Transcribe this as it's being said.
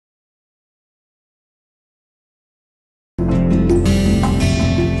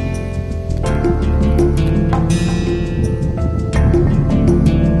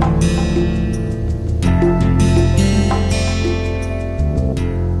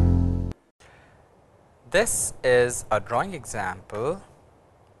This is a drawing example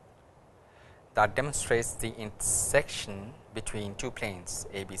that demonstrates the intersection between two planes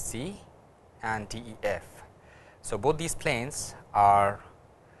ABC and DEF. So, both these planes are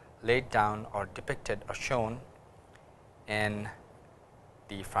laid down or depicted or shown in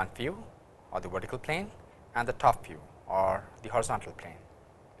the front view or the vertical plane and the top view or the horizontal plane.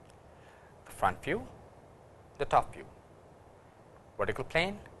 The front view, the top view, vertical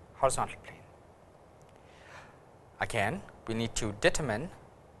plane, horizontal plane. Again, we need to determine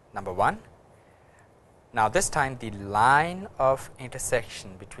number 1. Now, this time the line of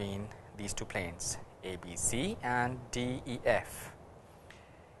intersection between these two planes ABC and DEF,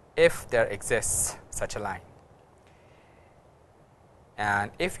 if there exists such a line. And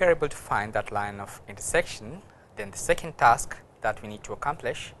if we are able to find that line of intersection, then the second task that we need to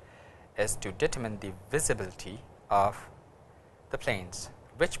accomplish is to determine the visibility of the planes.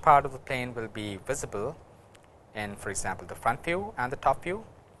 Which part of the plane will be visible in, for example, the front view and the top view,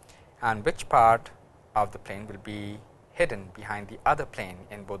 and which part of the plane will be hidden behind the other plane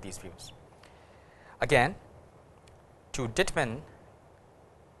in both these views. Again, to determine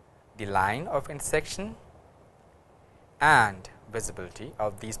the line of intersection and visibility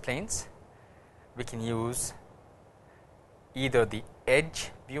of these planes, we can use either the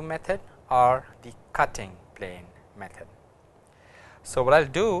edge view method or the cutting plane method. So, what I will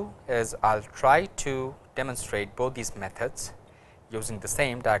do is I will try to demonstrate both these methods using the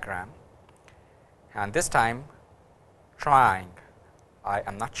same diagram, and this time trying, I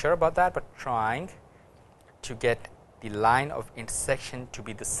am not sure about that, but trying to get the line of intersection to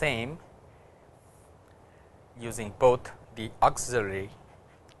be the same using both the auxiliary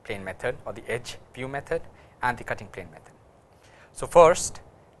plane method or the edge view method and the cutting plane method. So, first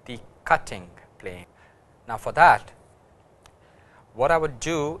the cutting plane. Now, for that, what I would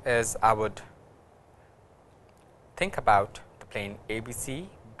do is I would think about the plane ABC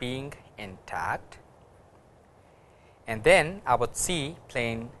being intact, and then I would see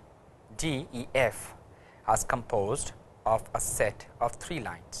plane DEF as composed of a set of 3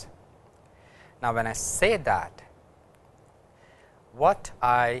 lines. Now, when I say that, what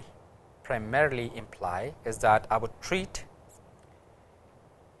I primarily imply is that I would treat,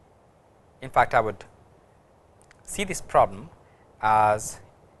 in fact, I would see this problem as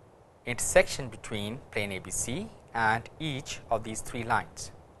intersection between plane ABC and each of these 3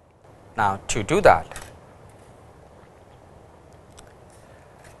 lines. Now, to do that,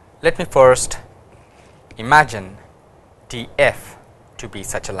 let me first imagine DF to be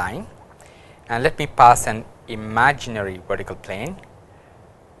such a line, and let me pass an imaginary vertical plane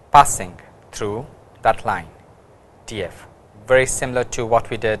passing through that line DF, very similar to what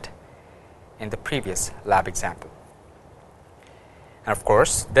we did in the previous lab example. And of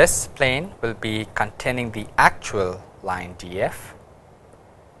course, this plane will be containing the actual line DF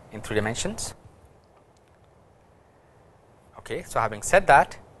in 3 dimensions. Okay, so having said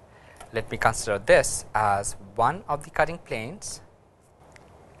that, let me consider this as one of the cutting planes,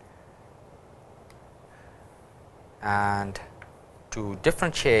 and to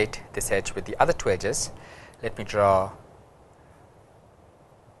differentiate this edge with the other 2 edges, let me draw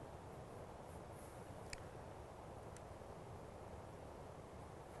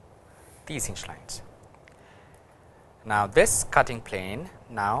these hinge lines. Now, this cutting plane,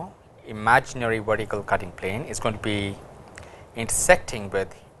 now imaginary vertical cutting plane, is going to be intersecting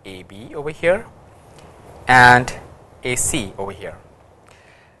with AB over here and AC over here.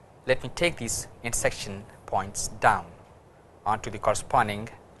 Let me take these intersection points down onto the corresponding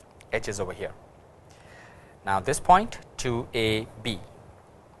edges over here. Now, this point to AB,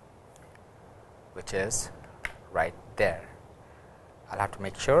 which is right there. I will have to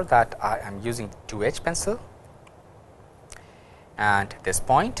make sure that I am using 2H pencil, and this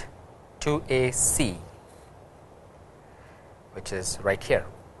point to AC, which is right here.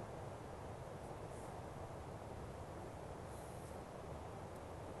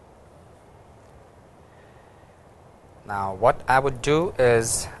 Now, what I would do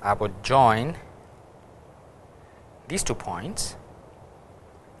is I would join these 2 points.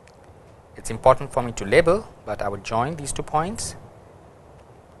 It is important for me to label, but I would join these 2 points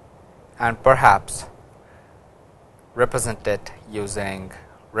and perhaps represent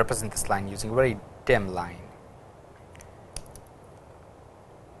this line using a very dim line.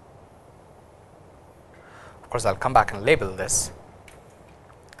 Of course, I will come back and label this.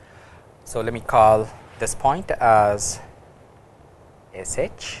 So, let me call this point as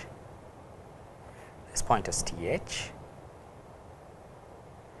SH, this point is TH,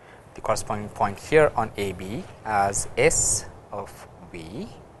 the corresponding point here on AB as S of V,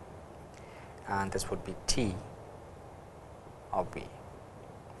 and this would be T of B.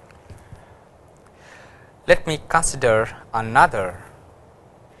 Let me consider another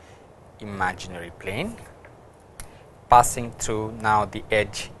imaginary plane passing through now the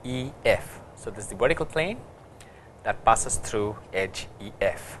edge EF. So, this is the vertical plane that passes through edge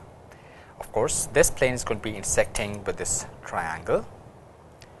EF. Of course, this plane is going to be intersecting with this triangle.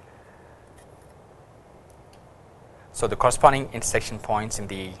 So, the corresponding intersection points in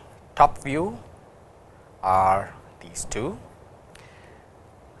the top view are these two.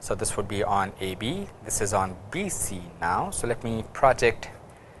 So, this would be on AB, this is on BC now. So, let me project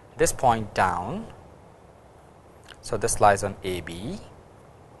this point down. So, this lies on AB,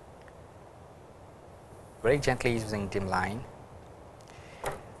 very gently using dim line.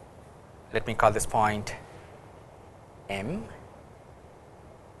 Let me call this point M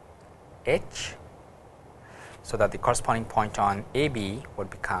H, so that the corresponding point on AB would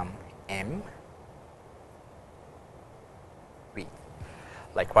become M V.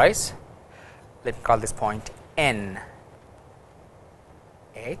 Likewise, let me call this point N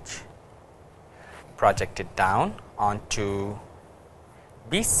H, project it down onto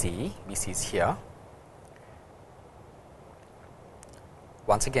BC, BC is here.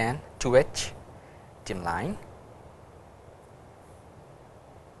 Once again 2H, dim line,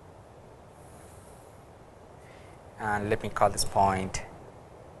 and let me call this point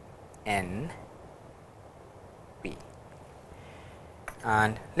N B,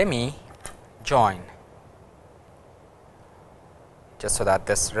 and let me join, just so that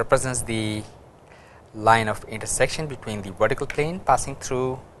this represents the line of intersection between the vertical plane passing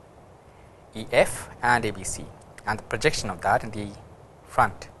through EF and ABC, and the projection of that in the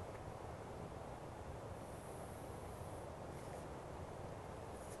front.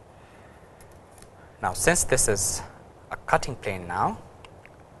 Now, since this is a cutting plane now,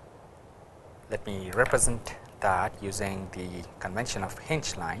 let me represent that using the convention of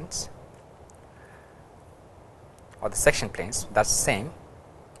hinge lines or the section planes. That is the same,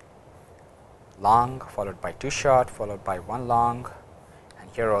 long followed by 2 short followed by 1 long, and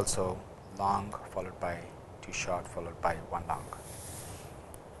here also long followed by 2 short followed by 1 long.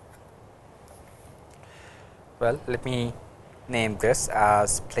 Well, let me name this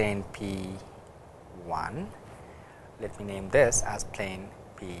as plane P1, let me name this as plane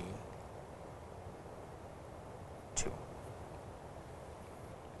P2.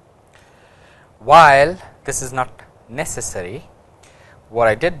 While this is not necessary, what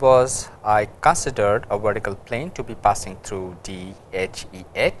I did was I considered a vertical plane to be passing through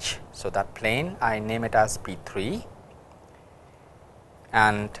DHEH. So, that plane I name it as P3,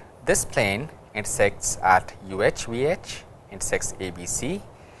 and this plane intersects at UHVH, intersects ABC.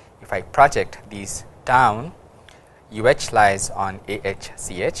 If I project these down, UH lies on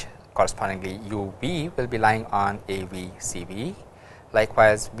AHCH, correspondingly UV will be lying on AVCV.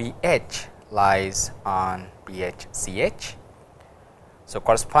 Likewise, VH lies on BHCH. So,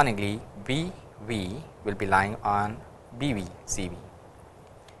 correspondingly VV will be lying on BVCV,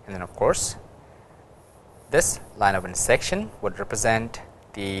 and then of course, this line of intersection would represent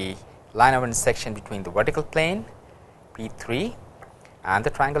the line of intersection between the vertical plane P3 and the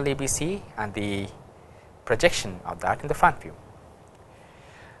triangle ABC, and the projection of that in the front view.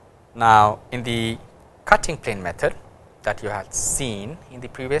 Now, in the cutting plane method that you had seen in the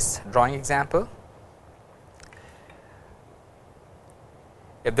previous drawing example,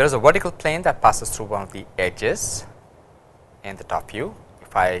 if there is a vertical plane that passes through one of the edges in the top view,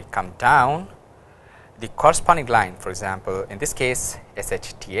 if I come down, the corresponding line, for example, in this case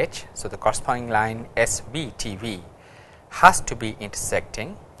SHTH, so the corresponding line SVTV has to be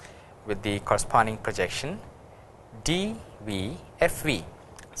intersecting with the corresponding projection DVFV.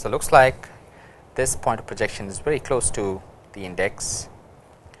 So, looks like this point of projection is very close to the index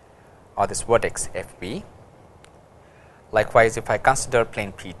or this vertex FV. Likewise, if I consider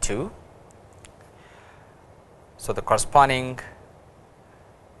plane P2, so the corresponding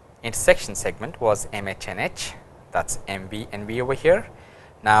intersection segment was MHNH, that is MV and V over here.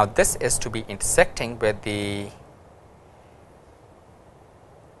 Now, this is to be intersecting with the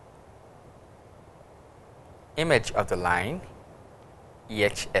image of the line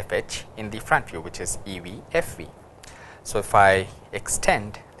EHFH in the front view, which is EVFV. So, if I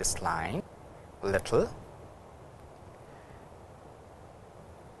extend this line a little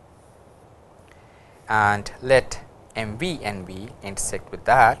and let MV and V intersect with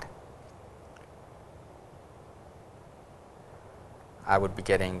that, I would be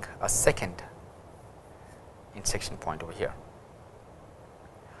getting a second intersection point over here.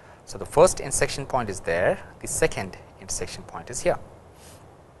 So, the first intersection point is there, the second intersection point is here.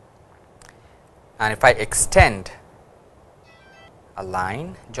 and if I extend a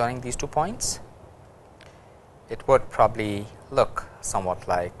line joining these 2 points, it would probably look somewhat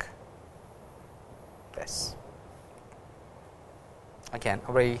like this. Again,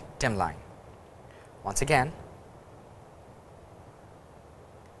 a very dim line. Once again,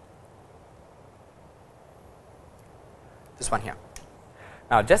 this one here.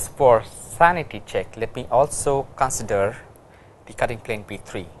 Now, just for sanity check, let me also consider the cutting plane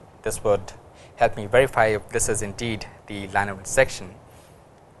P3. This would help me verify if this is indeed the line of intersection,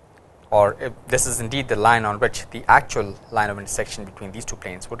 or if this is indeed the line on which the actual line of intersection between these 2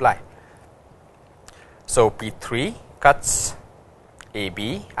 planes would lie. So, P3 cuts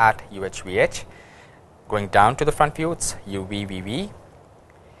AB at UHVH, going down to the front view, it's UVVV,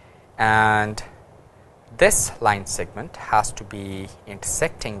 and this line segment has to be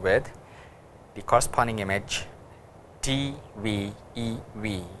intersecting with the corresponding image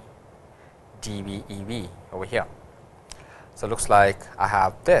DVEV, DVEV over here. So, looks like I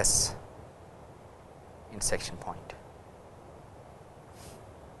have this intersection point.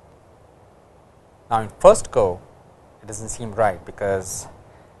 Now, in first go, it does not seem right, because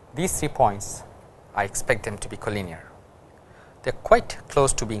these 3 points, I expect them to be collinear. They are quite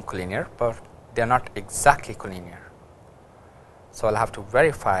close to being collinear, but they are not exactly collinear. So, I will have to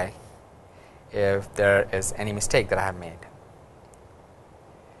verify if there is any mistake that I have made.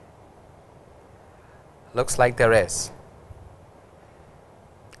 Looks like there is.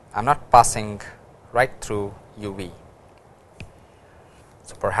 I am not passing right through UV.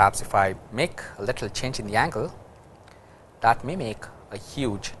 So, perhaps if I make a little change in the angle, that may make a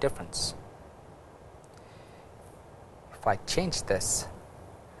huge difference. If I change this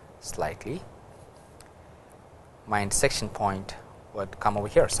slightly, my intersection point would come over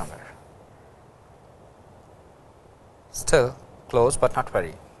here somewhere. Still close, but not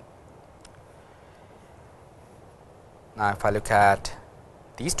very. Now, if I look at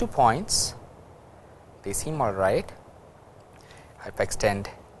these 2 points, they seem all right. If I extend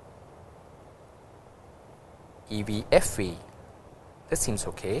EVFV, this seems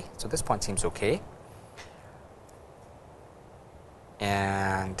okay. So, this point seems okay,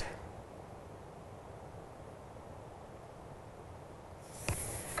 and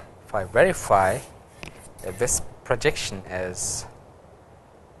if I verify that this projection is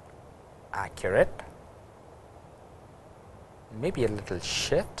accurate, maybe a little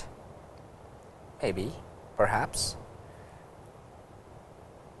shift, maybe, perhaps.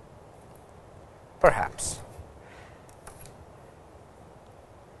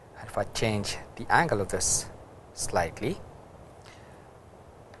 And if I change the angle of this slightly,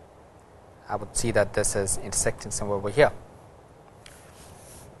 I would see that this is intersecting somewhere over here.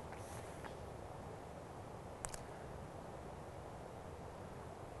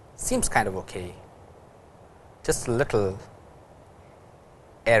 Seems kind of okay, just a little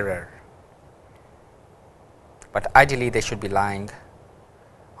error, but ideally they should be lying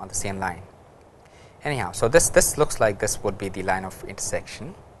on the same line. Anyhow, so this looks like this would be the line of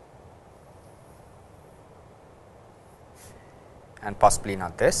intersection, and possibly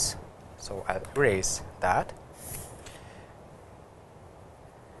not this. So, I will erase that.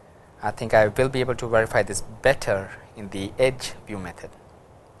 I think I will be able to verify this better in the edge view method.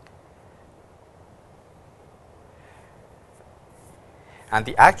 And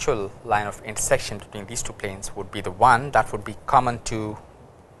the actual line of intersection between these 2 planes would be the one that would be common to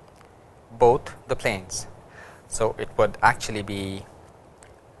both the planes. So, it would actually be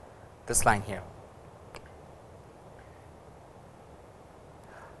this line here.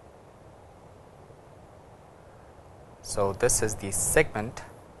 So, this is the segment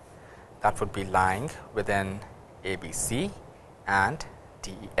that would be lying within ABC and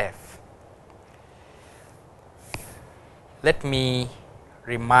DEF. Let me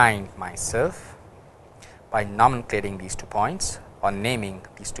remind myself by nomenclating these 2 points, or naming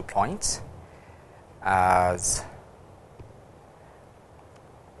these 2 points as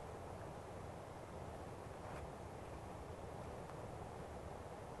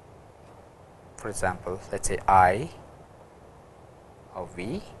for example, let us say I of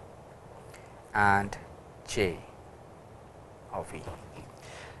V and J of V.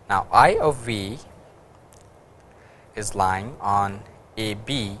 Now, I of V is lying on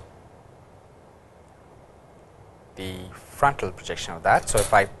AB, the frontal projection of that. So,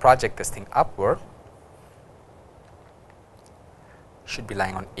 if I project this thing upward, should be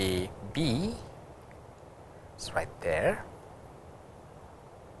lying on AB, it's right there.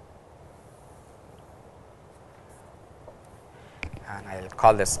 And I will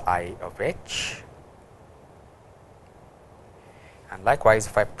call this I of H, and likewise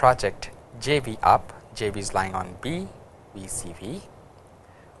if I project JV up, JV is lying on B, BCV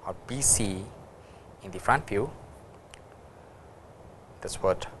or BC in the front view. This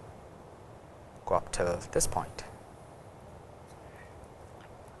would go up till this point.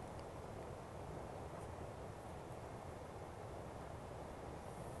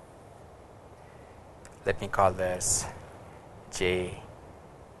 Let me call this JH,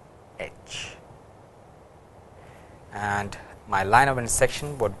 and my line of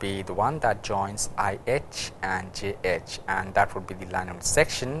intersection would be the one that joins IH and JH, and that would be the line of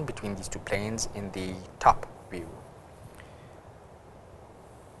intersection between these two planes in the top view.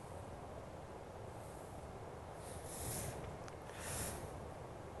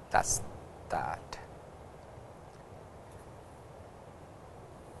 That's that.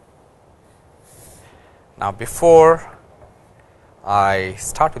 Now, before I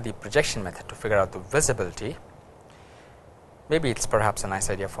start with the projection method to figure out the visibility, maybe it's perhaps a nice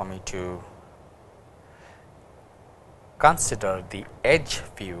idea for me to consider the edge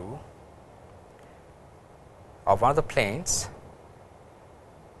view of one of the planes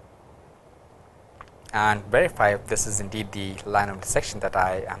and verify if this is indeed the line of intersection that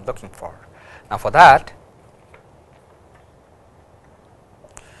I am looking for. Now, for that,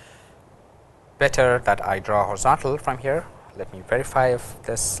 better that I draw horizontal from here. Let me verify if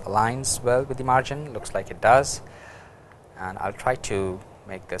this aligns well with the margin. Looks like it does, and I'll try to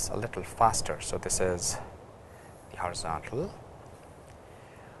make this a little faster. So this is the horizontal.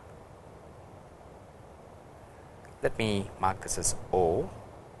 Let me mark this as OH.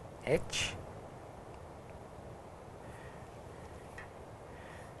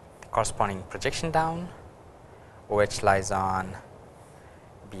 The corresponding projection down, OH lies on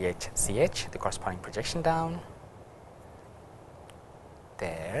BHCH, the corresponding projection down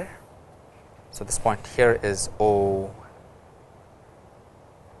there. So this point here is OV.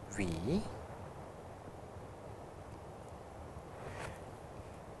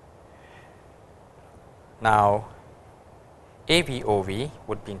 Now, AVOV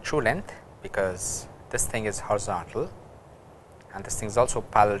would be in true length because this thing is horizontal and this thing is also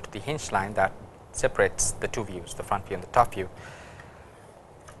parallel to the hinge line that separates the two views, the front view and the top view.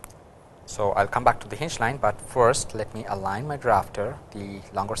 So, I will come back to the hinge line, but first let me align my drafter, the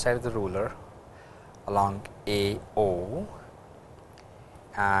longer side of the ruler, along AO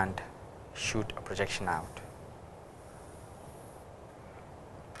and shoot a projection out.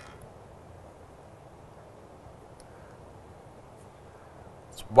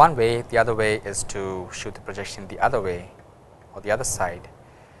 So, one way, the other way is to shoot the projection the other way or the other side.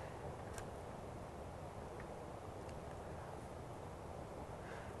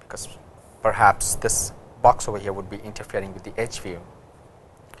 Because perhaps this box over here would be interfering with the edge view.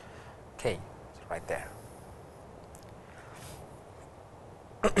 Okay, so right there.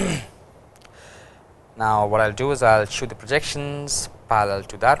 Now, what I'll do is I'll shoot the projections parallel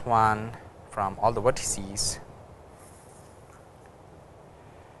to that one from all the vertices.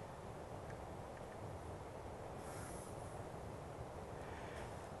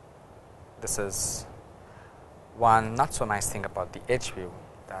 This is one not so nice thing about the edge view,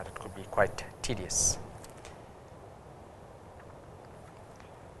 that it could be quite tedious.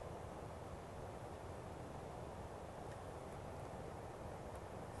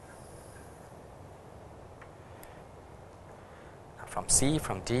 Now from C,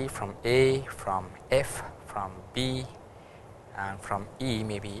 from D, from A, from F, from B, and from E,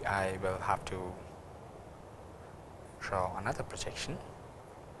 maybe I will have to draw another projection.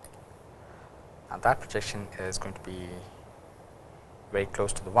 And that projection is going to be very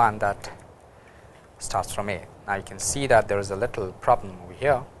close to the one that starts from A. Now, you can see that there is a little problem over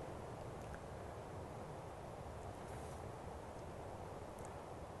here.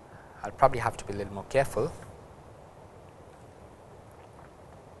 I'll probably have to be a little more careful.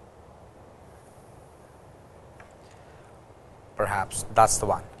 Perhaps that's the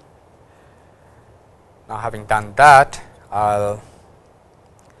one. Now, having done that, I'll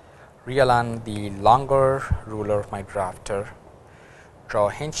realign the longer ruler of my drafter, draw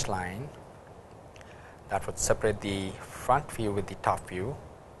a hinge line that would separate the front view with the top view.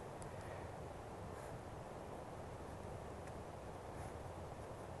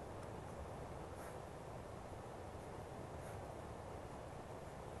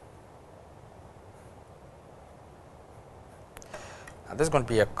 Now, this is going to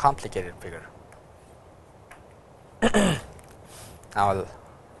be a complicated figure. Now, I'll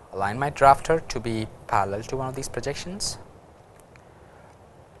align my drafter to be parallel to one of these projections.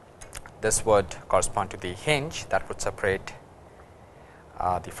 This would correspond to the hinge that would separate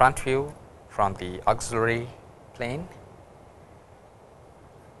the front view from the auxiliary plane.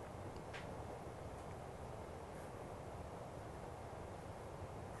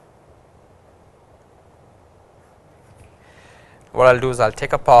 what I'll do is I'll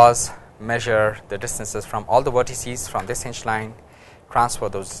take a pause, measure the distances from all the vertices from this hinge line, transfer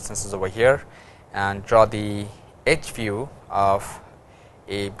those distances over here, and draw the edge view of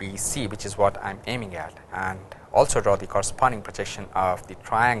ABC, which is what I'm aiming at, and also draw the corresponding projection of the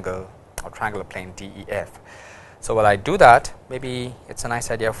triangle or triangular plane DEF. So while I do that, maybe it's a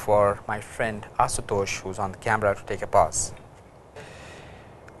nice idea for my friend Asutosh, who's on the camera, to take a pause.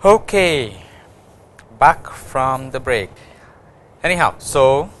 Okay, back from the break. Anyhow,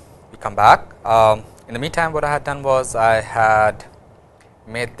 so we come back. In the meantime, what I had done was I had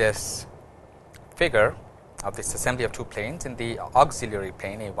made this figure of this assembly of two planes in the auxiliary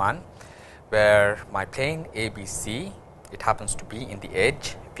plane A1, where my plane ABC, it happens to be in the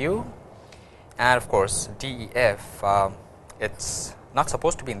edge view, and of course DEF, it's not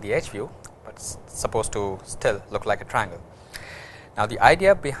supposed to be in the edge view, but it's supposed to still look like a triangle. Now the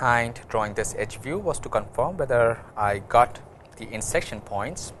idea behind drawing this edge view was to confirm whether I got the intersection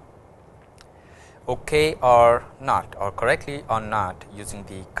points okay or not, or correctly or not, using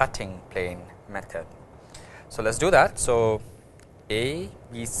the cutting plane method. So let's do that. So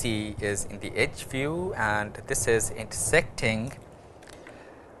ABC is in the edge view, and this is intersecting.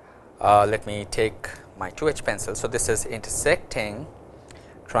 Let me take my 2H pencil. So this is intersecting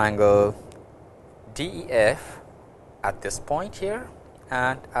triangle DEF at this point here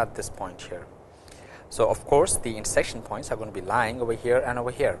and at this point here. So of course the intersection points are going to be lying over here and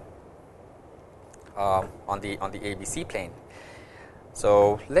over here on the ABC plane.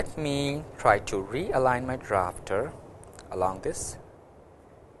 So let me try to realign my drafter along this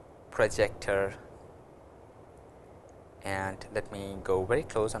projector, and let me go very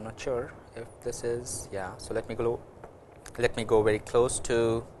close. I'm not sure if this is, yeah, so let me go very close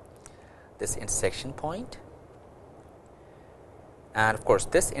to this intersection point, and of course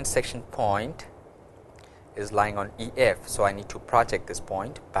this intersection point is lying on EF, so I need to project this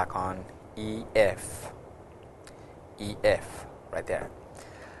point back on EF right there.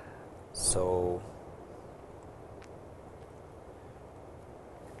 So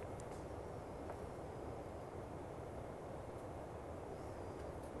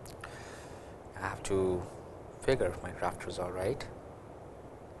I have to figure if my drafter is all right.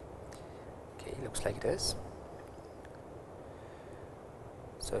 Okay, looks like it is.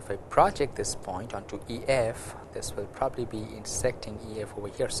 So if I project this point onto EF, this will probably be intersecting EF over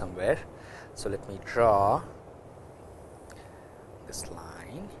here somewhere. So let me draw this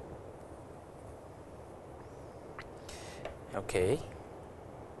line. Okay,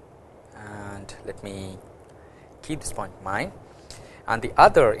 and let me keep this point in mind. And the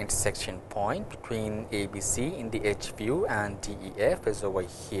other intersection point between ABC in the edge view and DEF is over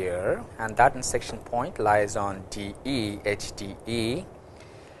here, and that intersection point lies on DE, HDE.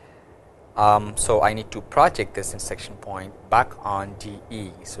 So I need to project this intersection point back on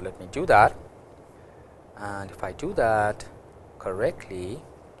DE. So let me do that, and if I do that correctly,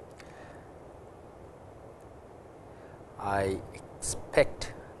 I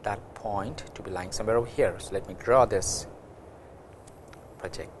expect that point to be lying somewhere over here. So let me draw this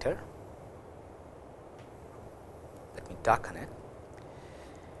projector. Let me darken it.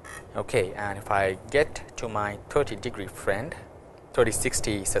 Okay, and if I get to my 30-degree friend,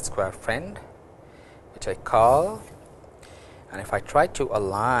 30-60 set square friend, which I call, and if I try to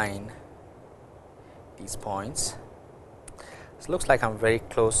align these points, it looks like I'm very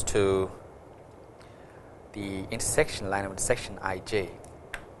close to the intersection line of intersection IJ.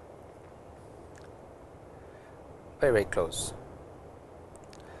 Very, very close.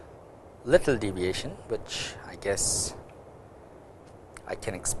 Little deviation, which I guess I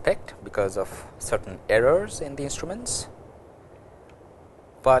can expect because of certain errors in the instruments,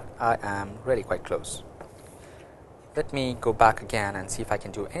 but I am really quite close. Let me go back again and see if I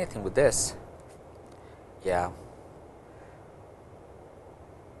can do anything with this. Yeah,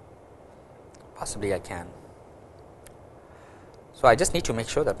 possibly I can. So I just need to make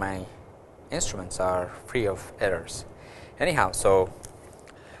sure that my instruments are free of errors. Anyhow, so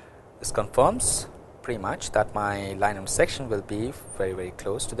this confirms pretty much that my line of section will be very, very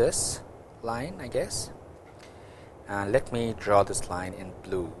close to this line, I guess. And let me draw this line in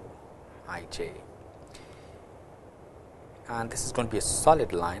blue, IJ. And this is going to be a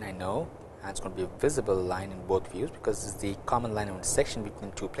solid line, I know, and it's going to be a visible line in both views because this is the common line of intersection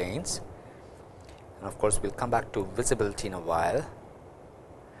between two planes. And of course, we'll come back to visibility in a while.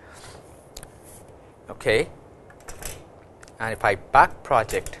 Okay, and if I back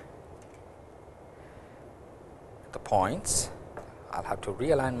project the points, I'll have to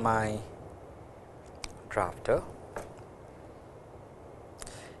realign my drafter.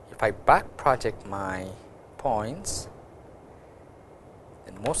 If I back project my points,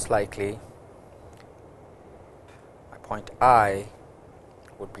 most likely my point I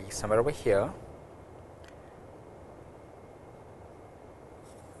would be somewhere over here,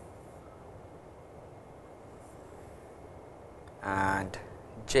 and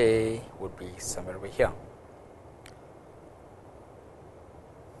J would be somewhere over here.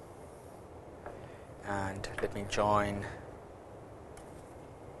 And let me join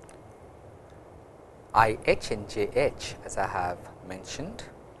IH and JH as I have mentioned,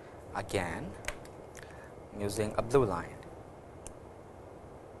 again using a blue line,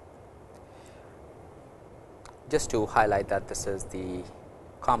 just to highlight that this is the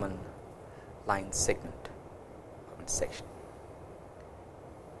common line segment of intersection.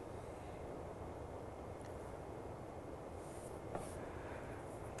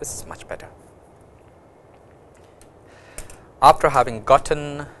 This is much better. After having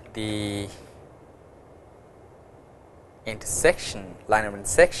gotten the intersection, line of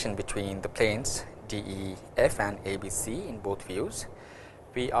intersection between the planes DEF and ABC in both views,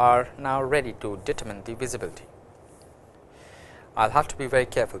 we are now ready to determine the visibility. I'll have to be very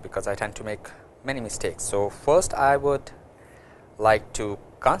careful because I tend to make many mistakes. So first I would like to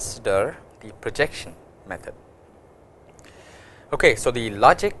consider the projection method. Okay, so the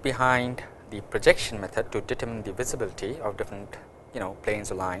logic behind the projection method to determine the visibility of different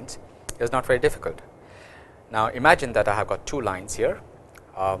planes or lines is not very difficult. Now imagine that I have got two lines here.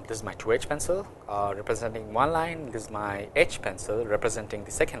 This is my 2H pencil representing one line, this is my H pencil representing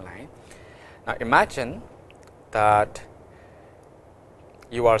the second line. Now imagine that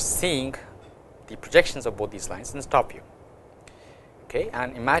you are seeing the projections of both these lines in the top view. Okay,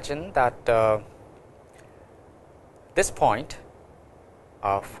 and imagine that this point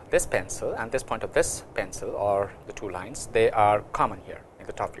of this pencil and this point of this pencil, or the two lines, they are common here in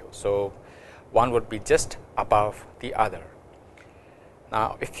the top view. So one would be just above the other.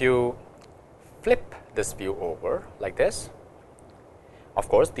 Now if you flip this view over like this, of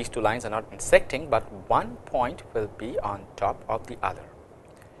course these two lines are not intersecting, but one point will be on top of the other.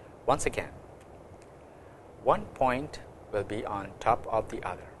 Once again, one point will be on top of the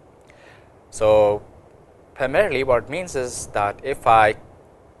other. So primarily what it means is that if I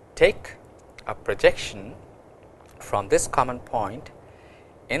take a projection from this common point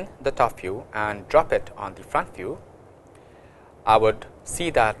in the top view and drop it on the front view, I would see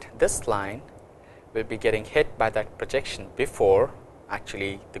that this line will be getting hit by that projection before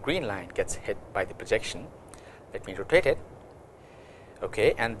actually the green line gets hit by the projection. Let me rotate it.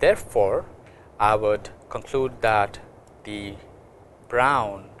 Okay, and therefore I would conclude that the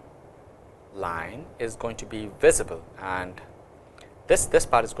brown line is going to be visible, and this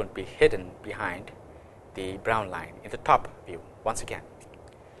part is going to be hidden behind the brown line in the top view. Once again,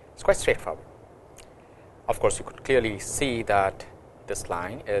 it's quite straightforward. Of course, you could clearly see that this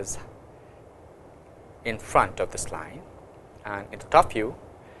line is in front of this line, and in the top view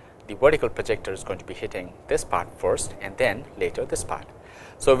the vertical projector is going to be hitting this part first and then later this part.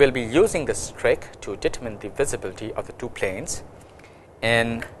 So we'll be using this trick to determine the visibility of the two planes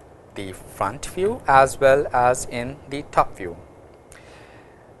in the front view as well as in the top view.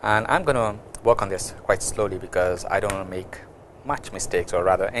 And I'm going to work on this quite slowly because I don't want to make much mistakes, or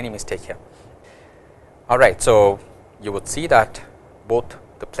rather any mistake here. Alright, so you would see that both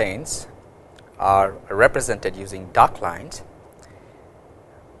the planes are represented using dark lines.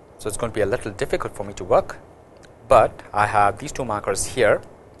 So it's going to be a little difficult for me to work, but I have these two markers here,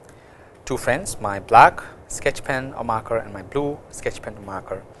 two friends, my black sketch pen or marker and my blue sketch pen or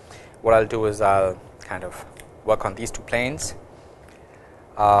marker. What I'll do is I'll kind of work on these two planes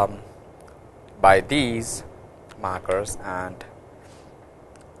by these markers and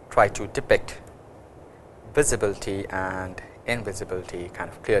try to depict visibility and invisibility kind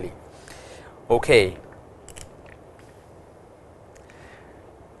of clearly. Okay.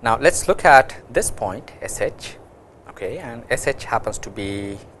 Now let's look at this point SH. Okay, and SH happens to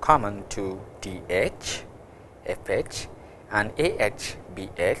be common to DH, FH and AH,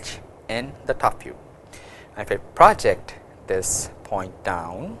 BH in the top view. Now if I project this point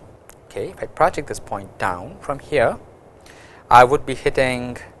down, okay, if I project this point down from here, I would be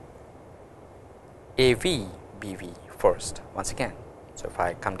hitting AV, BV first once again. So if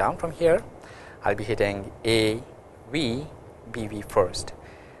I come down from here, I'll be hitting AV, BV first.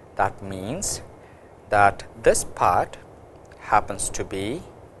 That means that this part happens to be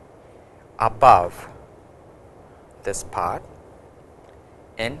above this part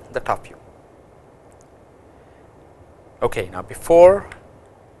in the top view. Okay, now before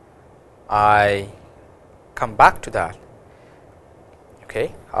I come back to that,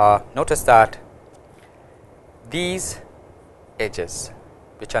 okay, notice that these edges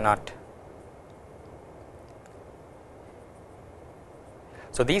which are not.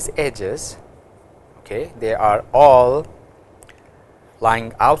 So these edges, okay, they are all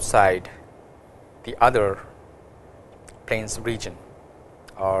lying outside the other planes region.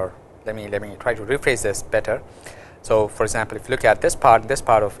 Or let me try to rephrase this better. So for example, if you look at this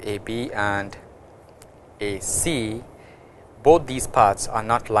part of AB and AC, both these parts are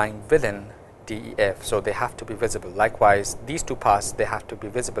not lying within DEF, so they have to be visible. Likewise, these two parts, they have to be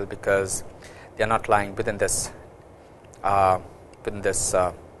visible because they are not lying within this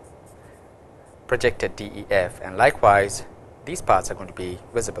projected DEF, and likewise these parts are going to be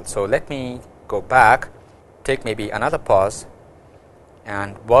visible. So let me go back, take maybe another pause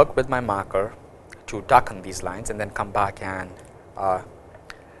and work with my marker to darken these lines, and then come back and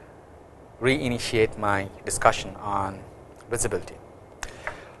reinitiate my discussion on visibility.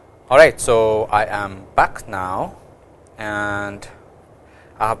 All right, so I am back now, and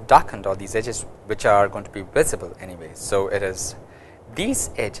I have darkened all these edges which are going to be visible anyway. So it is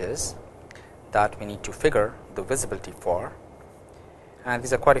these edges that we need to figure the visibility for, and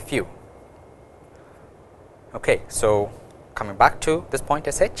these are quite a few. Okay, so coming back to this point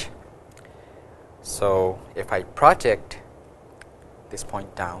SH, so if I project this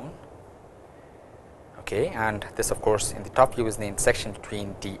point down, okay, and this of course in the top view is the intersection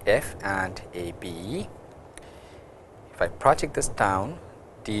between DF and AB. If I project this down,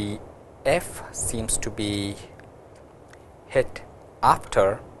 DF seems to be hit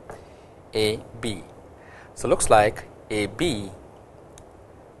after AB. So looks like AB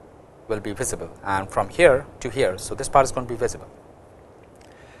will be visible, and from here to here, so this part is going to be visible.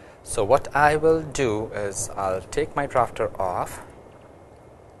 So what I will do is I'll take my drafter off.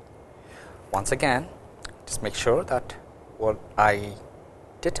 Once again, just make sure that what I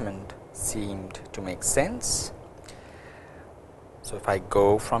determined seemed to make sense. So if I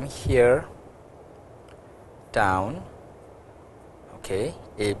go from here down, okay,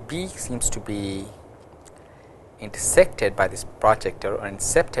 AB seems to be intersected by this projector or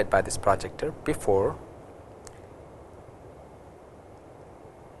incepted by this projector before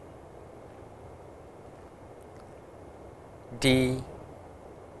DF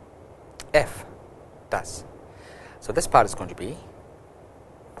does. So this part is going to be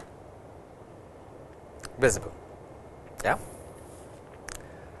visible. Yeah.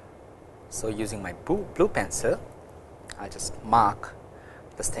 So using my blue pencil, I just mark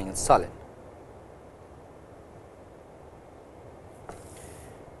this thing in solid.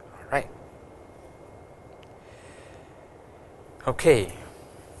 All right. Okay.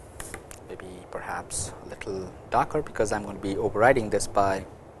 Maybe perhaps a little darker because I'm going to be overriding this by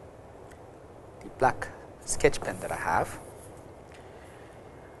the black sketch pen that I have.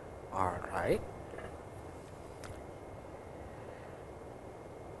 All right.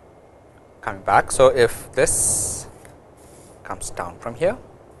 Coming back, so if this comes down from here,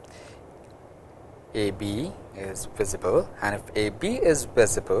 AB is visible, and if AB is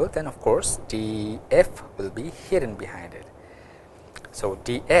visible, then of course DF will be hidden behind it. So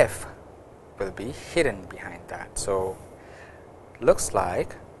DF will be hidden behind that. So looks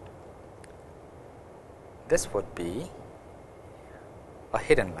like this would be a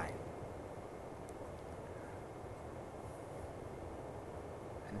hidden line,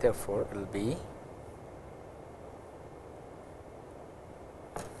 and therefore it will be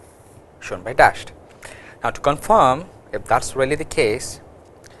shown by dashed. Now to confirm if that's really the case,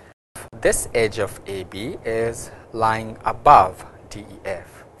 this edge of AB is lying above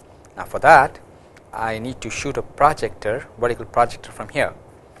DEF. Now for that, I need to shoot a projector, vertical projector from here.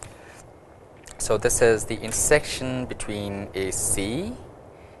 So this is the intersection between AC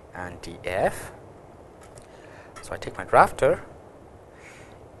and DF. So I take my drafter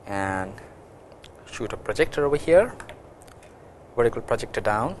and shoot a projector over here, vertical projector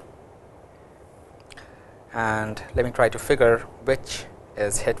down, and let me try to figure which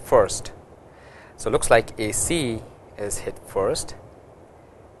is hit first. So looks like AC is hit first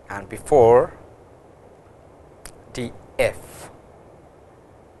and before DF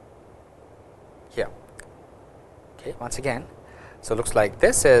here. Okay, once again, so looks like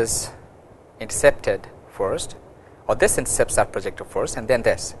this is intercepted first, or this intercepts that projector first and then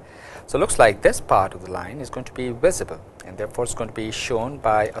this. So looks like this part of the line is going to be visible, and therefore it's going to be shown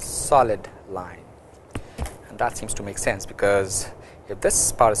by a solid line. And that seems to make sense, because if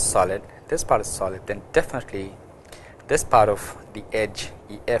this part is solid, this part is solid, then definitely this part of the edge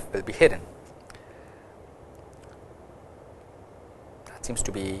EF will be hidden. That seems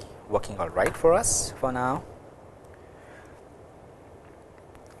to be working all right for us for now.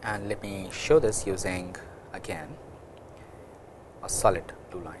 And let me show this using again a solid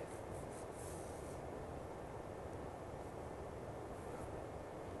blue line.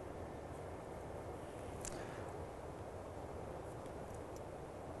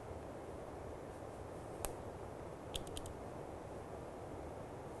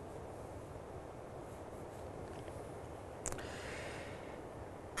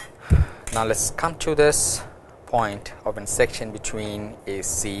 Now let us come to this point of intersection between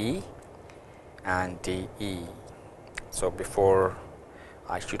AC and DE. So before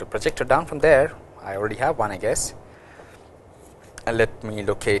I shoot a projector down from there, I already have one, I guess, and let me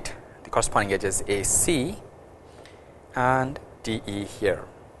locate the corresponding edges AC and DE here.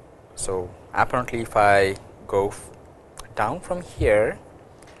 So apparently if I go down from here,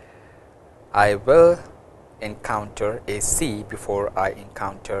 I will encounter AC before I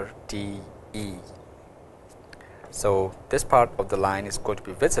encounter DE. So this part of the line is going to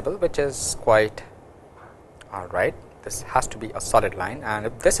be visible, which is quite alright. This has to be a solid line, and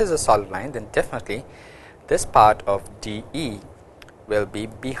if this is a solid line, then definitely this part of DE will be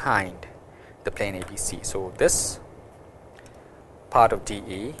behind the plane ABC. So this part of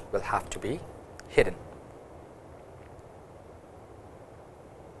DE will have to be hidden,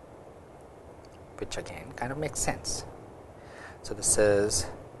 which again kind of makes sense. So this is,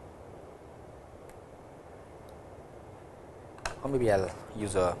 or maybe I'll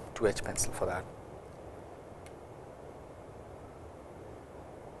use a 2H pencil for that.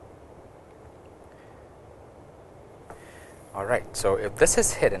 All right, so if this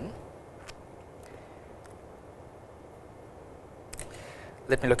is hidden,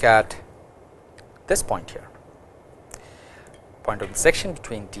 let me look at this point here, point of intersection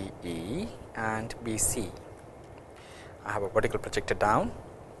between DE and BC. I have a vertical projector down.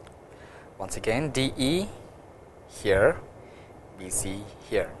 Once again, DE here, BC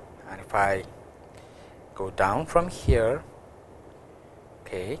here, and if I go down from here,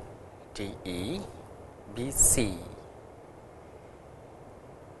 okay, DE, BC,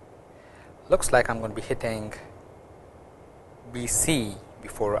 looks like I'm going to be hitting BC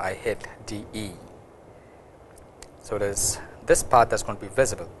before I hit DE. So there's this part that's going to be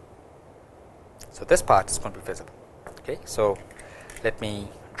visible. So this part is going to be visible. Okay, so let me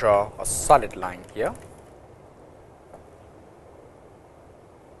draw a solid line here.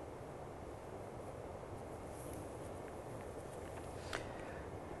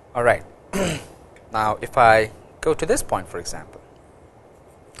 All right. Now if I go to this point, for example.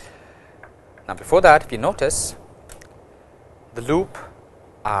 Now before that, if you notice, the loop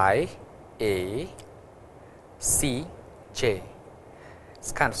I, A, C, J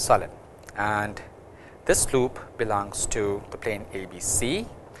is kind of solid, and this loop belongs to the plane ABC,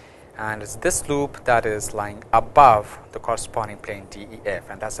 and it's this loop that is lying above the corresponding plane DEF,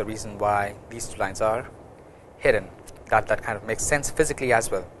 and that's the reason why these two lines are hidden. That kind of makes sense physically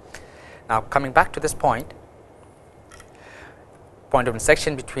as well. Now coming back to this point of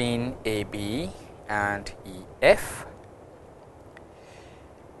intersection between AB and EF.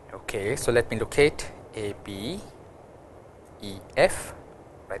 Okay, so let me locate AB, EF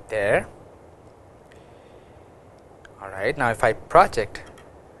right there. All right, now if I project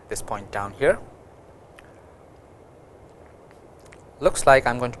this point down here, looks like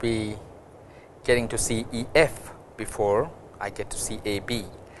I'm going to be getting to see EF before I get to see AB.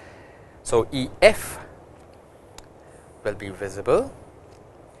 So EF will be visible,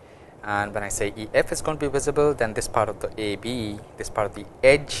 and when I say EF is going to be visible, then this part of the AB, this part of the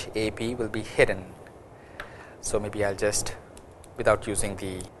edge AB will be hidden. So maybe I'll just, without using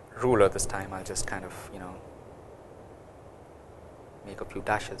the ruler this time, I'll just kind of, make a few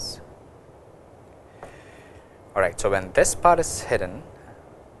dashes. All right, so when this part is hidden,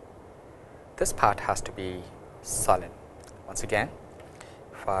 this part has to be solid. Once again,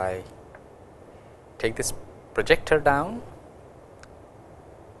 if I take this projector down,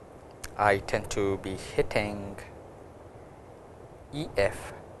 I tend to be hitting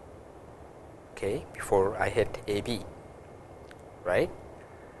EF, okay, before I hit AB, right?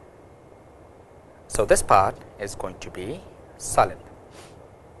 So this part is going to be solid.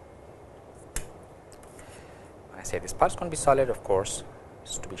 When I say this part is going to be solid, of course,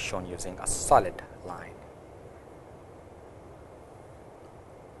 it's to be shown using a solid line.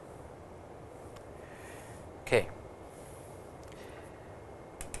 Okay.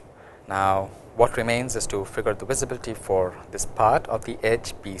 Now what remains is to figure the visibility for this part of the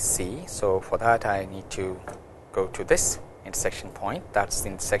edge BC. So for that I need to go to this intersection point. That's the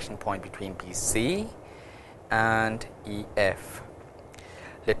intersection point between BC and EF.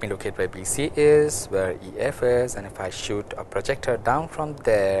 Let me locate where BC is, where EF is, and if I shoot a projector down from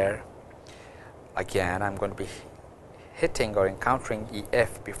there, again I'm going to be hitting or encountering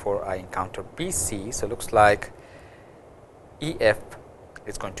EF before I encounter BC. So, looks like EF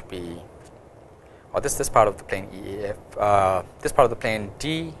is going to be, or this part of the plane EF, this part of the plane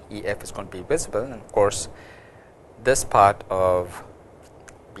DEF is going to be visible, and of course, this part of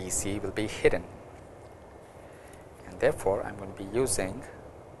BC will be hidden, and therefore, I am going to be using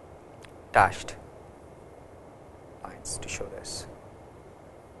dashed lines to show this.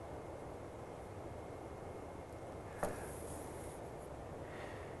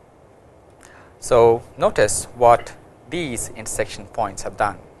 So, notice what these intersection points have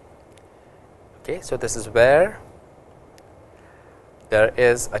done. Okay, so, this is where there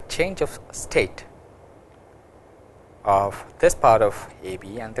is a change of state of this part of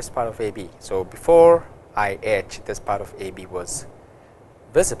AB and this part of AB. So, before IH, this part of AB was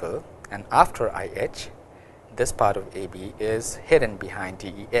visible, and after IH, this part of AB is hidden behind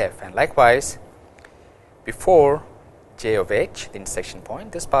DEF, and likewise before J of H, the intersection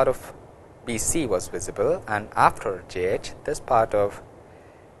point, this part of BC was visible, and after JH, this part of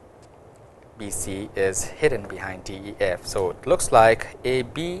BC is hidden behind DEF. So, it looks like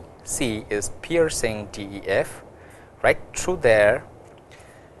ABC is piercing DEF right through there.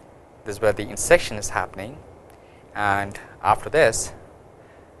 This is where the intersection is happening, and after this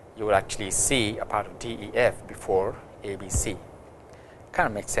you will actually see a part of DEF before ABC. Kind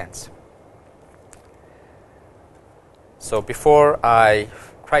of makes sense. So, before I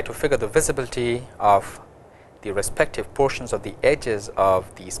try to figure the visibility of the respective portions of the edges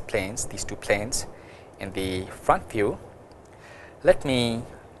of these planes, these two planes in the front view, let me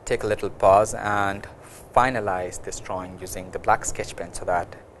take a little pause and finalize this drawing using the black sketch pen, so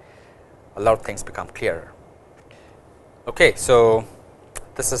that a lot of things become clearer. Okay, so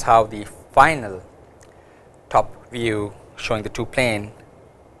this is how the final top view showing the two planes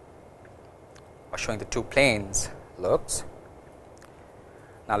looks.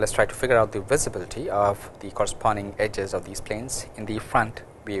 Now, let us try to figure out the visibility of the corresponding edges of these planes in the front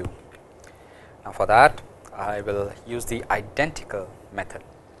view. Now, for that I will use the identical method.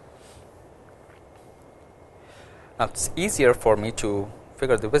 Now, it is easier for me to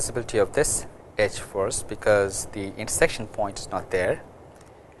figure the visibility of this edge first, because the intersection point is not there,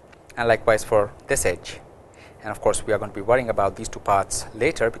 and likewise for this edge, and of course, we are going to be worrying about these two parts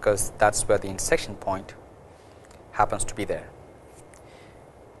later, because that is where the intersection point happens to be there.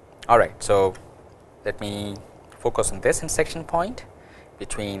 Alright, so let me focus on this intersection point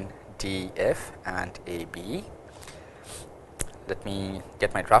between DF and AB. Let me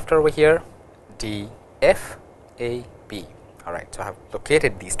get my drafter over here, DF AB. Alright, so I have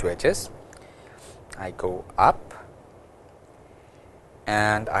located these two edges. I go up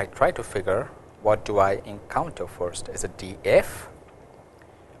and I try to figure, what do I encounter first? Is it DF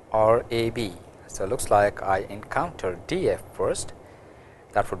or AB? So, it looks like I encounter DF first.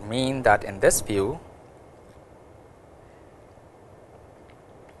 That would mean that in this view,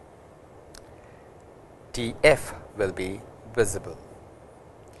 DF will be visible,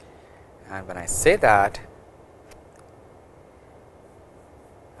 and when I say that,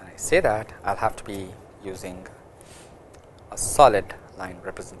 I'll have to be using a solid line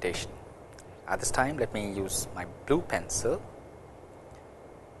representation. At this time, let me use my blue pencil,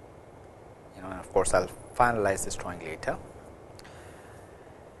 and of course, I'll finalize this drawing later.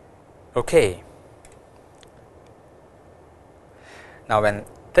 Okay. Now, when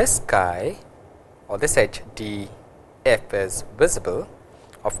this guy or this edge DF is visible,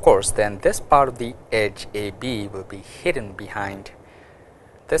 of course, then this part of the edge AB will be hidden behind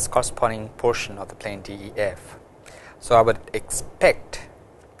this corresponding portion of the plane DEF. So, I would expect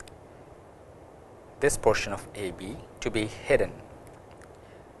this portion of AB to be hidden.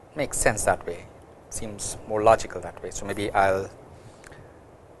 Makes sense that way, seems more logical that way. So, maybe I'll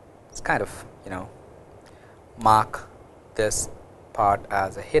kind of mark this part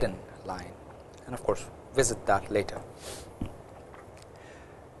as a hidden line, and of course, visit that later.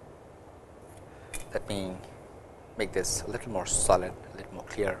 Let me make this a little more solid, a little more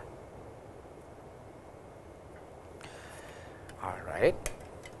clear. All right.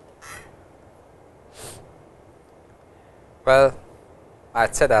 Well, I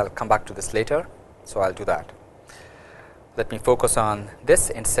had said I'll come back to this later, so I'll do that. Let me focus on this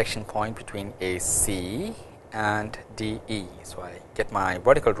intersection point between AC and DE. So, I get my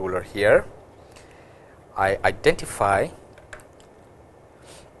vertical ruler here. I identify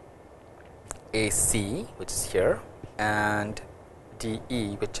AC, which is here, and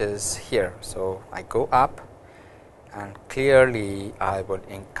DE, which is here. So, I go up, and clearly I would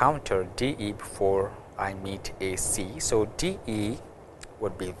encounter DE before I meet AC. So, DE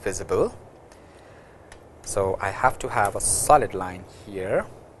would be visible. So I have to have a solid line here.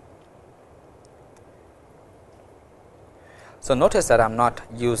 So notice that I am not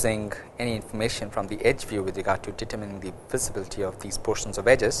using any information from the edge view with regard to determining the visibility of these portions of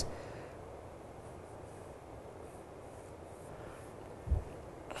edges.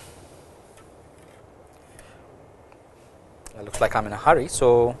 It looks like I am in a hurry,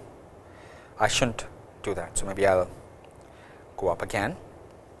 so I shouldn't do that. So maybe I will go up again.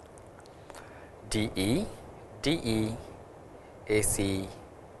 DE, DE, AC,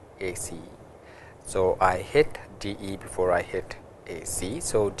 AC. So I hit DE before I hit AC.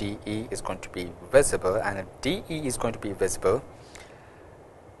 So DE is going to be visible, and if DE is going to be visible,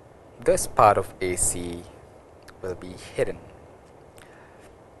 this part of AC will be hidden.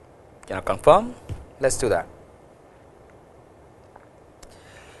 Can I confirm? Let's do that.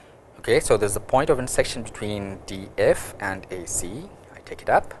 Okay, so there's a point of intersection between DF and AC. I take it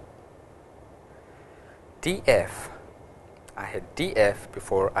up. DF, I hit DF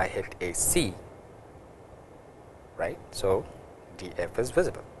before I hit AC, right? So DF is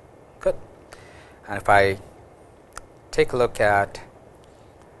visible. Good. And if I take a look at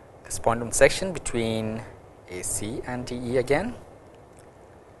this point of intersection between AC and DE again,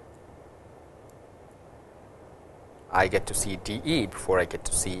 I get to see DE before I get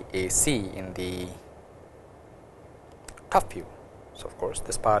to see AC in the top view. So of course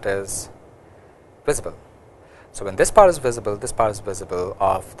this part is visible. So when this part is visible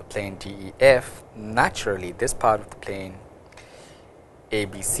of the plane DEF, naturally this part of the plane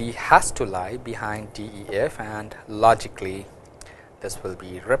ABC has to lie behind DEF, and logically this will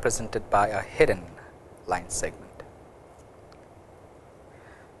be represented by a hidden line segment.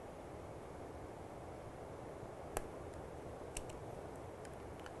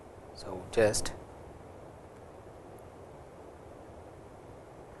 So just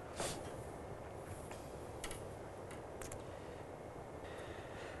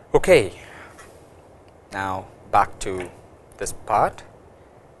okay, now back to this part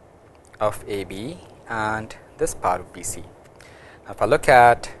of AB and this part of BC. Now if I look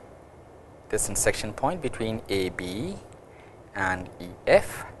at this intersection point between AB and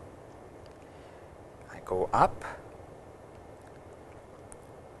EF, I go up.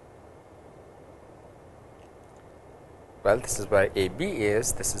 Well, this is where AB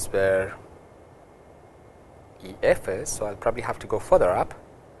is, this is where EF is, so I'll probably have to go further up.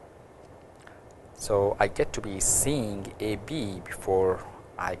 So I get to be seeing AB before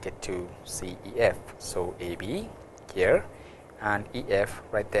I get to see EF. So AB here and EF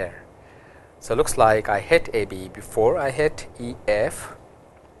right there. So looks like I hit AB before I hit EF.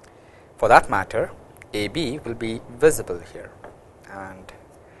 For that matter, AB will be visible here, and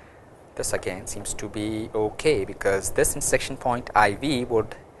this again seems to be okay, because this intersection point IV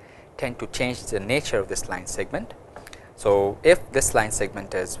would tend to change the nature of this line segment. So if this line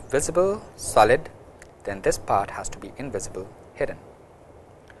segment is visible, solid, then this part has to be invisible, hidden.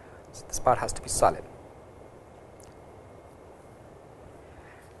 So this part has to be solid.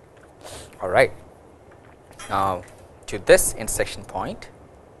 All right. Now to this intersection point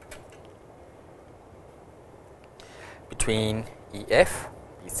between EF,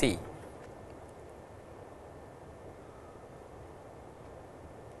 BC.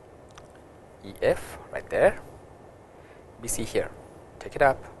 EF right there, BC here. Take it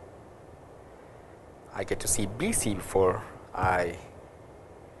up. I get to see BC before I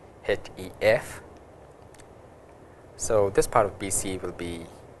hit EF. So this part of BC will be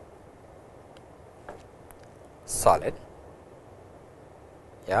solid.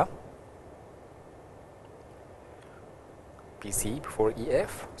 Yeah. BC before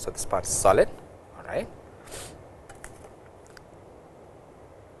EF. So this part is solid. All right.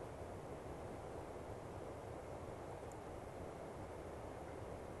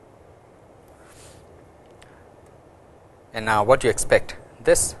 And now what do you expect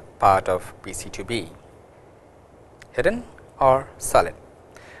this part of BC to be? Hidden or solid?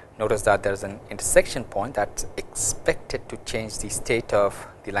 Notice that there is an intersection point that's expected to change the state of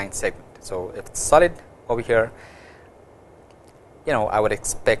the line segment. So if it's solid over here, you know, I would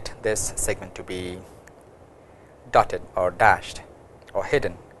expect this segment to be dotted or dashed or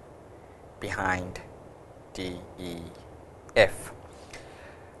hidden behind DEF.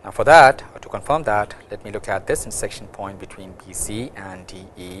 Now for that, or to confirm that, let me look at this intersection point between BC and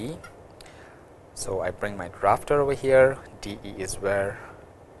DE. So I bring my drafter over here. DE is where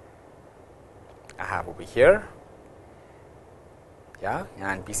I have over here, yeah,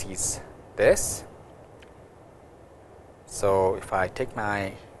 and BC is this. So if I take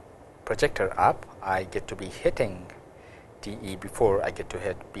my projector up, I get to be hitting DE before I get to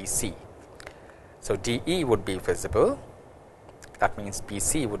hit BC. So, DE would be visible, that means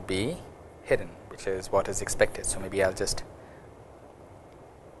BC would be hidden, which is what is expected. So, maybe I will just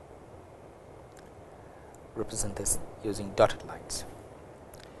represent this using dotted lines.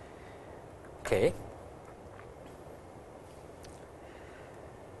 Okay.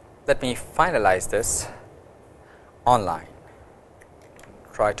 Let me finalize this online.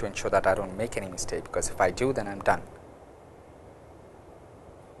 Try to ensure that I don't make any mistake, because if I do, then I'm done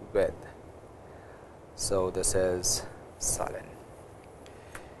with. So, this is solid.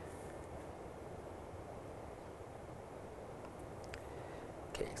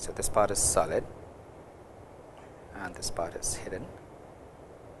 Okay, so this part is solid and this part is hidden.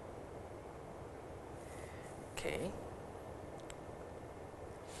 Okay.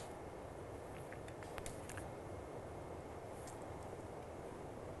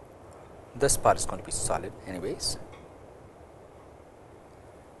 This part is going to be solid anyways.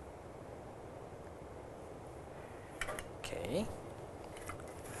 Okay.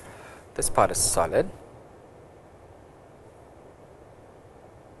 This part is solid.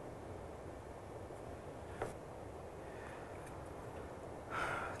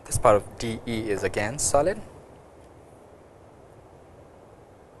 This part of DE is again solid.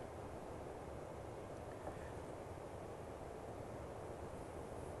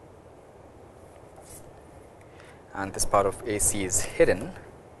 And this part of AC is hidden.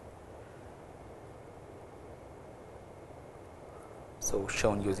 So,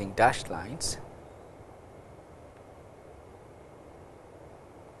 shown using dashed lines.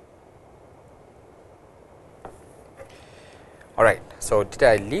 All right. So, did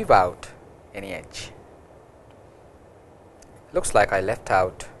I leave out any edge? Looks like I left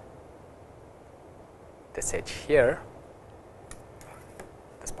out this edge here.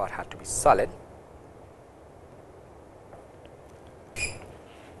 This part had to be solid.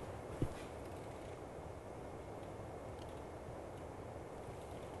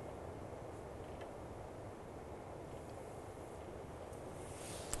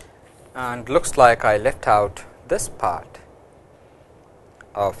 And looks like I left out this part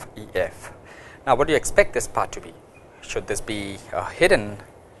of EF. Now, what do you expect this part to be? Should this be a hidden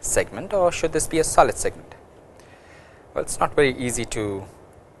segment or should this be a solid segment? Well, it's not very easy to,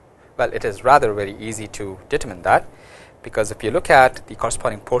 well, it is rather very easy to determine that, because if you look at the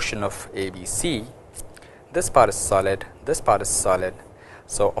corresponding portion of ABC, this part is solid, this part is solid.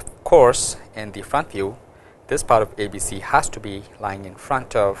 So, of course, in the front view, this part of ABC has to be lying in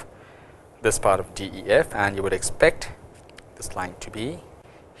front of this part of DEF, and you would expect this line to be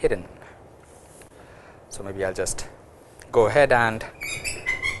hidden. So, maybe I will just go ahead and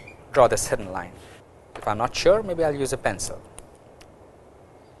draw this hidden line. If I am not sure, maybe I will use a pencil.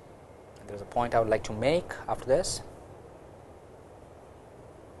 There is a point I would like to make after this.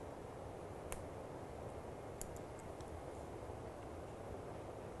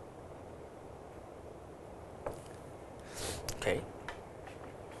 Okay.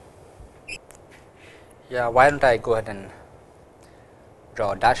 Yeah, why don't I go ahead and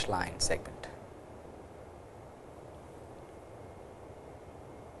draw a dashed line segment.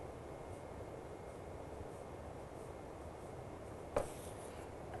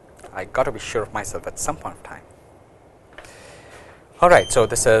 I got to be sure of myself at some point of time. All right, so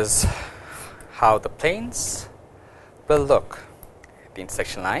this is how the planes will look at the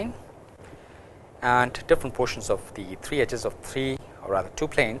intersection line, and different portions of the three edges of three, or rather two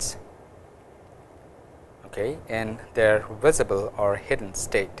planes, okay, in their visible or hidden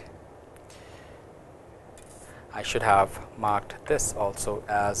state. I should have marked this also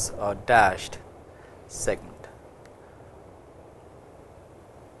as a dashed segment.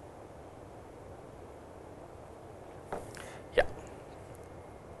 Yeah,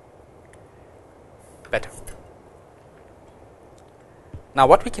 better. Now,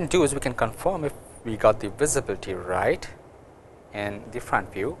 what we can do is we can confirm if we got the visibility right in the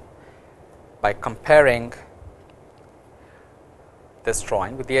front view by comparing this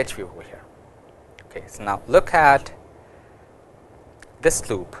drawing with the edge view over here. Okay, so now look at this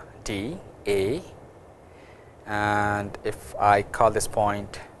loop D, A, and if I call this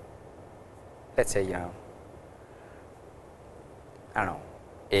point, let us say, I don't know,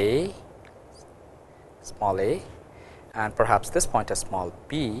 A, small a, and perhaps this point as small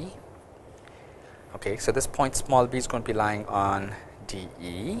b. Okay, so this point small b is going to be lying on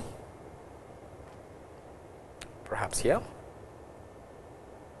DE, perhaps here,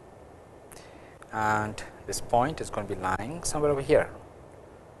 and this point is going to be lying somewhere over here.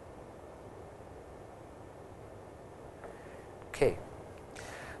 Okay.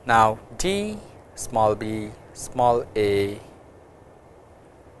 Now, D, small b, small a,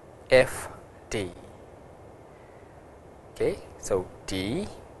 F, D. Okay, so D,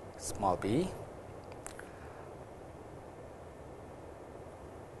 small b,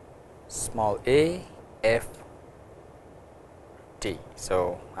 small a, F, D.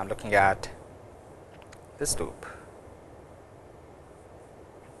 So I'm looking at this loop.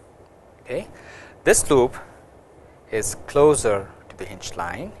 Okay, this loop is closer to the hinge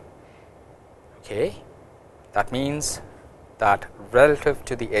line. Okay, that means that relative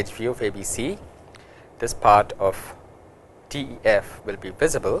to the edge view of ABC, this part of DEF will be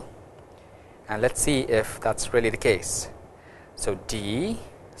visible, and let's see if that's really the case. So D,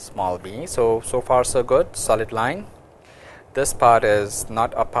 small b, so far so good, solid line. This part is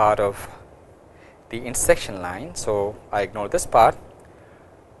not a part of the intersection line, so I ignore this part.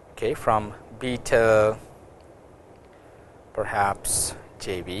 Okay, from B till perhaps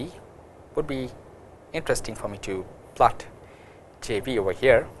JV would be interesting for me to plot JV over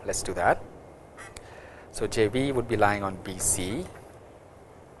here. Let's do that. So JV would be lying on BC.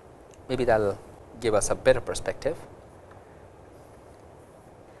 Maybe that'll give us a better perspective.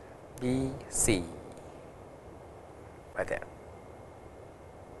 BC, right there.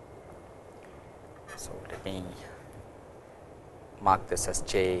 So let me mark this as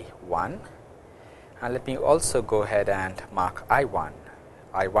J1, and let me also go ahead and mark I1.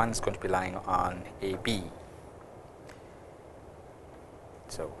 I1 is going to be lying on AB.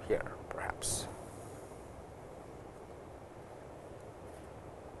 So here perhaps.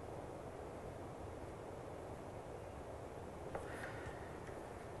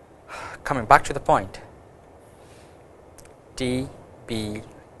 Coming back to the point, D, B,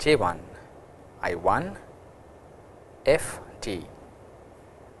 J1, I1, F, D.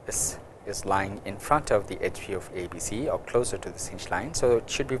 This is lying in front of the edge view of ABC or closer to this hinge line, so it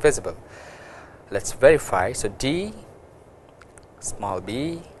should be visible. Let's verify. So D, small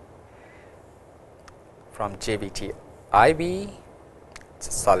b, from JV to IV, it's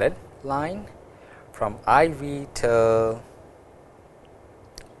a solid line. From IV till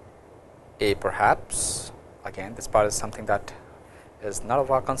A perhaps, again this part is something that is not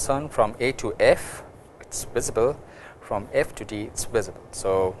of our concern. From A to F it's visible, from F to D it's visible.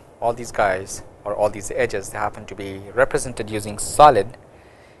 So all these guys, or all these edges, they happen to be represented using solid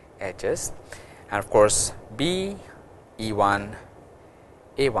edges. And of course B, E1,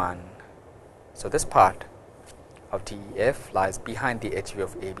 A1, so this part of DEF lies behind the edge view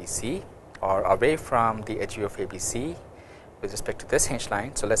of ABC, or away from the edge view of ABC with respect to this hinge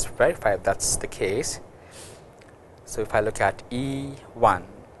line. So let's verify if that's the case. So if I look at E1,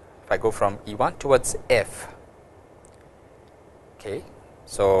 if I go from E1 towards F, okay,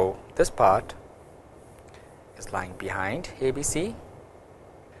 so this part is lying behind ABC.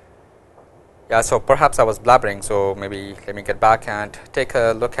 Yeah, so perhaps I was blabbering, so maybe let me get back and take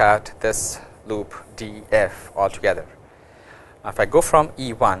a look at this loop DEF altogether. Now if I go from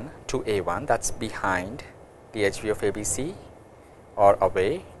E1 to A1, that's behind the edge view of ABC, or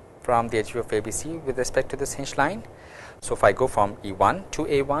away from the edge view of ABC with respect to this hinge line. So if I go from E1 to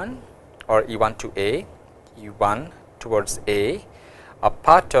A1, or E1 to A, E1 towards A, a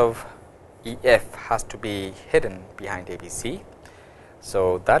part of EF has to be hidden behind ABC.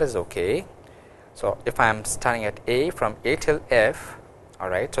 So that is okay. So if I am starting at A, from A till F,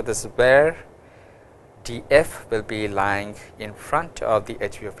 alright, so this is where DF will be lying in front of the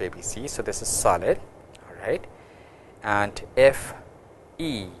edge view of ABC. So this is solid, alright, and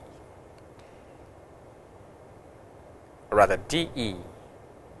FE, or rather DE.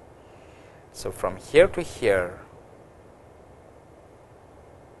 So from here to here,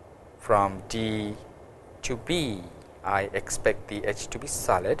 from D to B, I expect the edge to be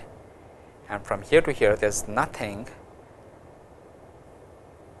solid, and from here to here there is nothing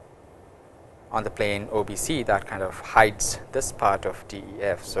on the plane OBC that kind of hides this part of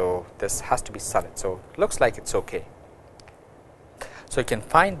DEF. So this has to be solid. So it looks like it's okay. So you can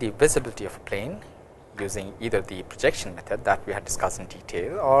find the visibility of a plane using either the projection method that we had discussed in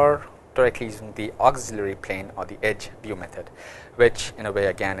detail, or directly using the auxiliary plane or the edge view method, which in a way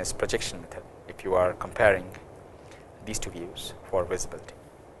again is projection method if you are comparing these two views for visibility.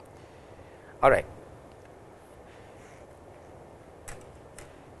 All right.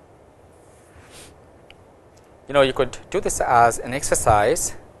 You know, you could do this as an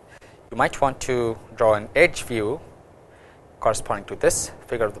exercise. You might want to draw an edge view corresponding to this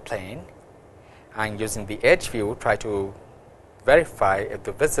figure of the plane, and using the edge view try to verify if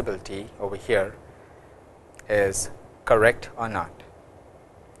the visibility over here is correct or not.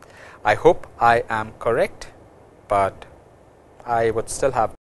 I hope I am correct, but I would still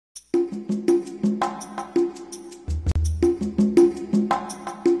have